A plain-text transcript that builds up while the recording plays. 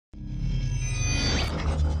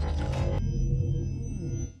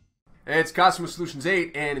It's Kasim with Solutions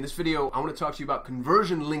 8, and in this video I want to talk to you about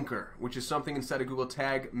Conversion Linker, which is something inside of Google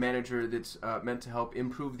Tag Manager that's meant to help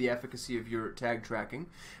improve the efficacy of your tag tracking.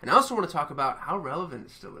 And I also want to talk about how relevant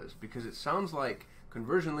it still is, because it sounds like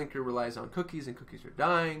Conversion Linker relies on cookies and cookies are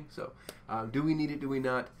dying. So do we need it, do we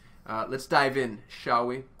not? Let's dive in, shall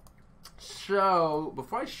we? So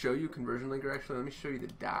before I show you Conversion Linker, actually let me show you the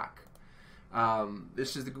doc.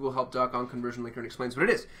 This is the Google Help doc on Conversion Linker and explains what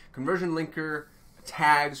it is. Conversion Linker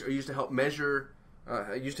tags are used to help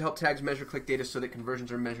tags measure click data so that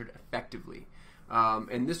conversions are measured effectively.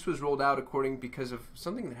 And this was rolled out because of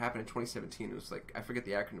something that happened in 2017. It was like, I forget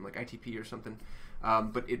the acronym, like ITP or something.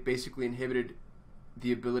 But it basically inhibited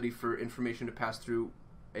the ability for information to pass through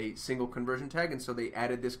a single conversion tag, and so they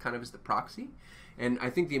added this kind of as the proxy. And I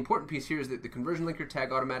think the important piece here is that the Conversion Linker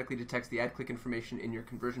tag automatically detects the ad click information in your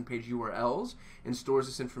conversion page URLs and stores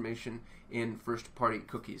this information in first-party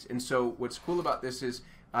cookies. And so what's cool about this is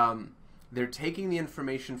they're taking the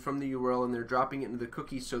information from the URL and they're dropping it into the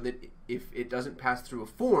cookie so that if it doesn't pass through a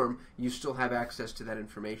form, you still have access to that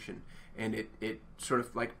information. And it sort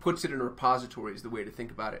of like puts it in a repository is the way to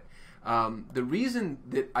think about it. The reason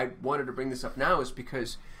that I wanted to bring this up now is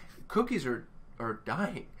because cookies are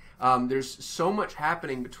dying. There's so much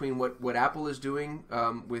happening between what Apple is doing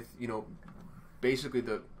with, basically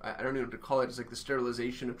I don't know what to call it, it's like the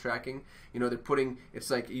sterilization of tracking. They're putting, it's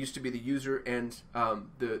like it used to be the user and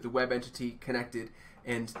the web entity connected,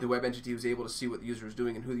 and the web entity was able to see what the user was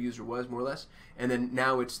doing and who the user was, more or less. And then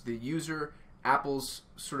now it's the user, Apple's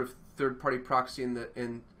sort of third-party proxy, and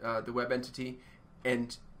the web entity,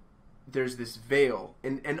 and there's this veil.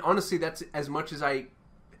 And honestly, that's as much as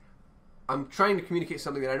I'm trying to communicate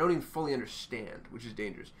something that I don't even fully understand, which is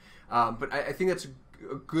dangerous. But I think that's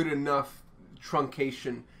a good enough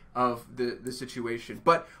truncation of the situation.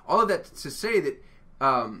 But all of that to say that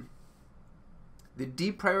the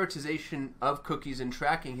deprioritization of cookies and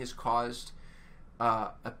tracking has caused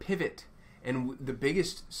a pivot. And the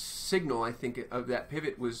biggest signal, I think, of that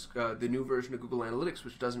pivot was the new version of Google Analytics,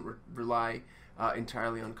 which doesn't rely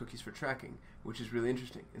entirely on cookies for tracking, which is really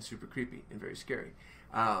interesting and super creepy and very scary.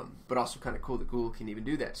 But also kind of cool that Google can even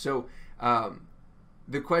do that. So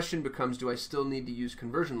the question becomes, do I still need to use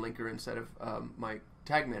Conversion Linker instead of my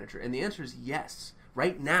tag manager? And the answer is yes.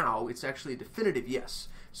 Right now, it's actually a definitive yes.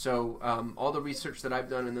 So all the research that I've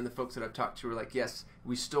done and then the folks that I've talked to are like, yes,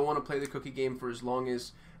 we still want to play the cookie game for as long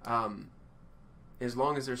as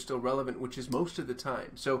they're still relevant, which is most of the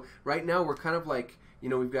time. So right now we're kind of like,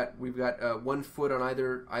 we've got 1 foot on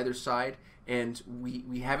either side, and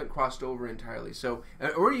we haven't crossed over entirely. So,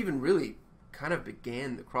 or even really kind of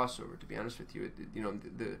began the crossover, to be honest with you.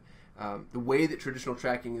 The way that traditional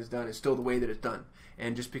tracking is done is still the way that it's done.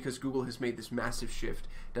 And just because Google has made this massive shift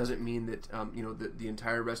doesn't mean that the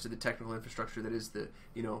entire rest of the technical infrastructure that is the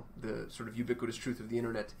sort of ubiquitous truth of the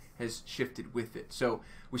internet has shifted with it. So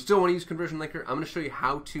we still want to use Conversion Linker. I'm going to show you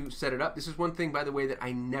how to set it up. This is one thing, by the way, that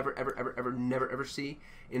I never ever see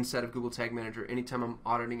inside of Google Tag Manager anytime I'm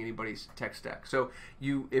auditing anybody's tech stack. So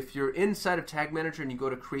if you're inside of Tag Manager and you go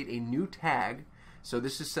to create a new tag, so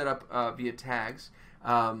this is set up via tags,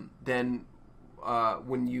 then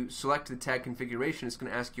when you select the tag configuration, it's going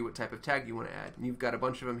to ask you what type of tag you want to add. And you've got a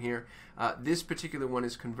bunch of them here. This particular one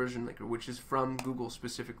is Conversion Linker, which is from Google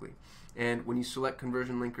specifically. And when you select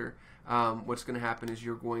Conversion Linker, what's going to happen is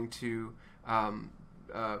you're going to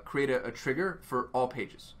create a trigger for all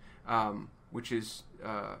pages, which is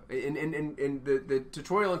the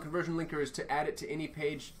tutorial on Conversion Linker is to add it to any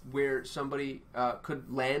page where somebody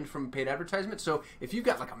could land from paid advertisement. So if you've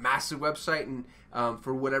got like a massive website and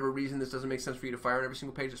for whatever reason this doesn't make sense for you to fire on every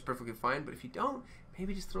single page, that's perfectly fine. But if you don't,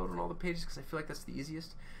 maybe just throw it on all the pages, because I feel like that's the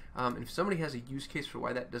easiest. And if somebody has a use case for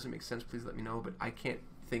why that doesn't make sense, please let me know, but I can't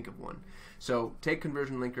think of one. So take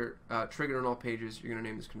Conversion Linker, trigger it on all pages. You're going to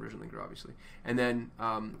name this Conversion Linker, obviously, and then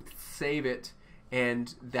save it.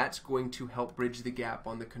 And that's going to help bridge the gap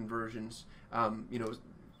on the conversions,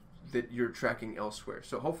 that you're tracking elsewhere.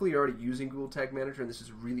 So hopefully you're already using Google Tag Manager, and this is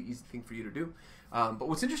a really easy thing for you to do. But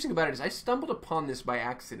what's interesting about it is I stumbled upon this by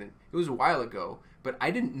accident. It was a while ago, but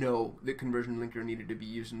I didn't know that Conversion Linker needed to be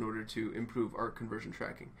used in order to improve our conversion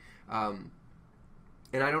tracking.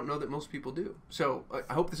 And I don't know that most people do. So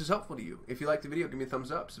I hope this is helpful to you. If you like the video, give me a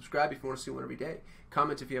thumbs up. Subscribe if you want to see one every day.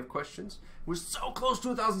 Comment if you have questions. We're so close to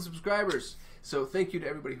 1,000 subscribers. So thank you to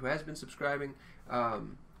everybody who has been subscribing.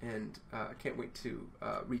 And I can't wait to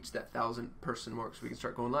reach that 1,000-person mark so we can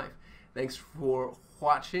start going live. Thanks for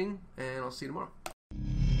watching, and I'll see you tomorrow.